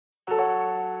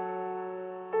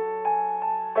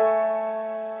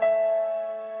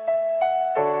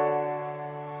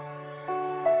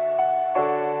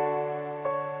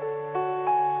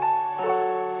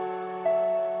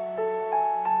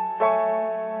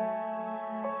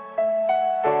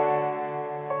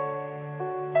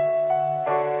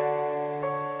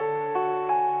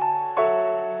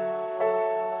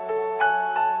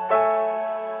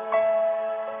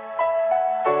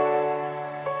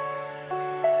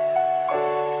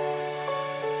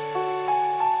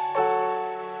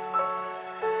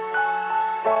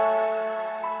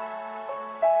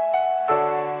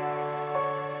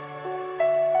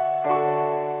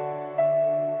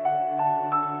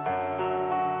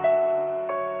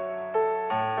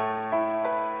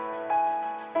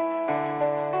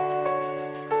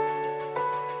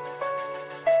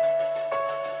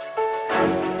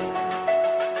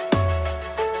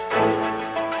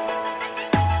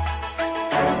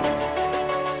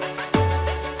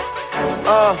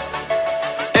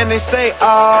And they say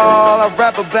all I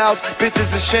rap about's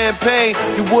bitches and champagne.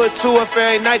 You would too if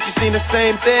every night you seen the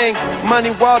same thing.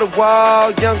 Money wall to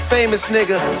wall, young famous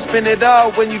nigga. Spend it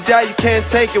all, when you die you can't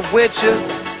take it with you.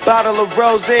 Bottle of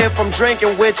rosé if I'm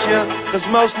drinking with ya. Cause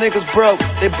most niggas broke,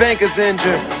 their bank is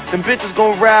injured. Them bitches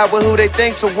gon' ride with who they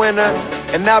think's a winner.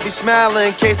 And I'll be smiling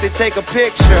in case they take a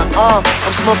picture. I'm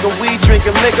smoking weed,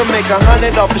 drinking liquor, make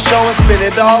 100 off the show and spend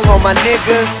it all on my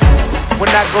niggas. When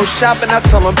I go shopping, I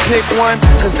tell them pick one,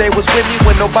 cause they was with me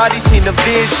when nobody seen the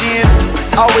vision.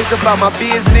 Always about my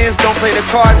business, don't play the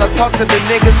cards, I talk to the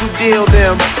niggas who deal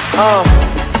them.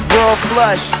 Girl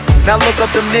flush, now look up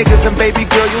them niggas and baby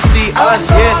girl, you'll see us,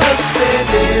 yeah. I'm gonna spend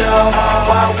it all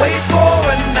while wait for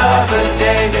another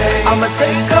day. I'ma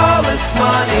take all this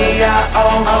money I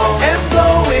owe and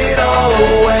blow it all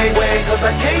away. Cause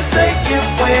I can't take it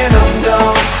when I'm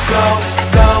gone.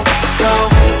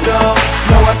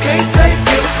 No, I can't take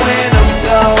it when I'm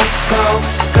gone.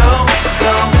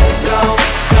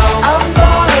 I'm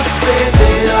gonna spend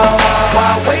it all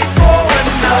while wait for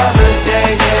another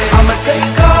day. I'ma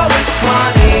take all this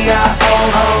money I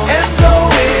owe and blow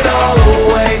it all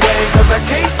away. Cause I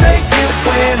can't take it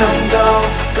when I'm gone.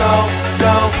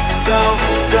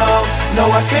 No,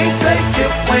 I can't take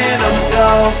it when I'm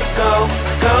gone.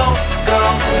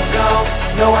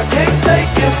 No, I can't take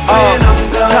it when I'm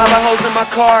gone. Collar hoes in my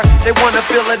car, they wanna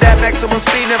feel it at maximum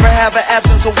speed, never have an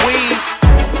absence of weed.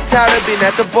 Tired of being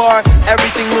at the bar,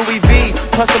 everything Louis V,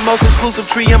 plus the most exclusive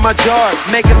tree in my jar.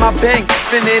 Making my bank,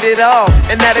 spending it all,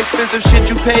 and that expensive shit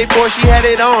you paid for, she had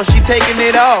it on, she taking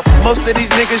it off. Most of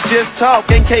these niggas just talk,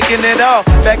 ain't caking it off.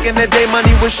 Back in the day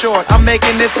money was short, I'm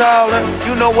making it taller.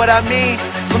 You know what I mean?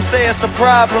 Some say it's a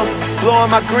problem, blowing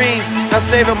my greens, not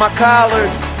saving my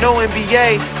collards. No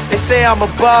NBA, they say I'm a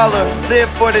baller,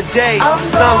 live for the day,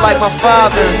 stunned like my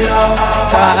father.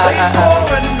 Wait for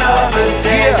another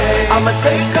day. I'ma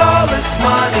take all this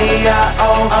money I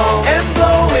owe and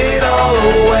blow it all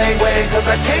away. Cause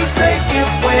I can't take it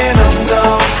when I'm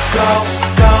gone.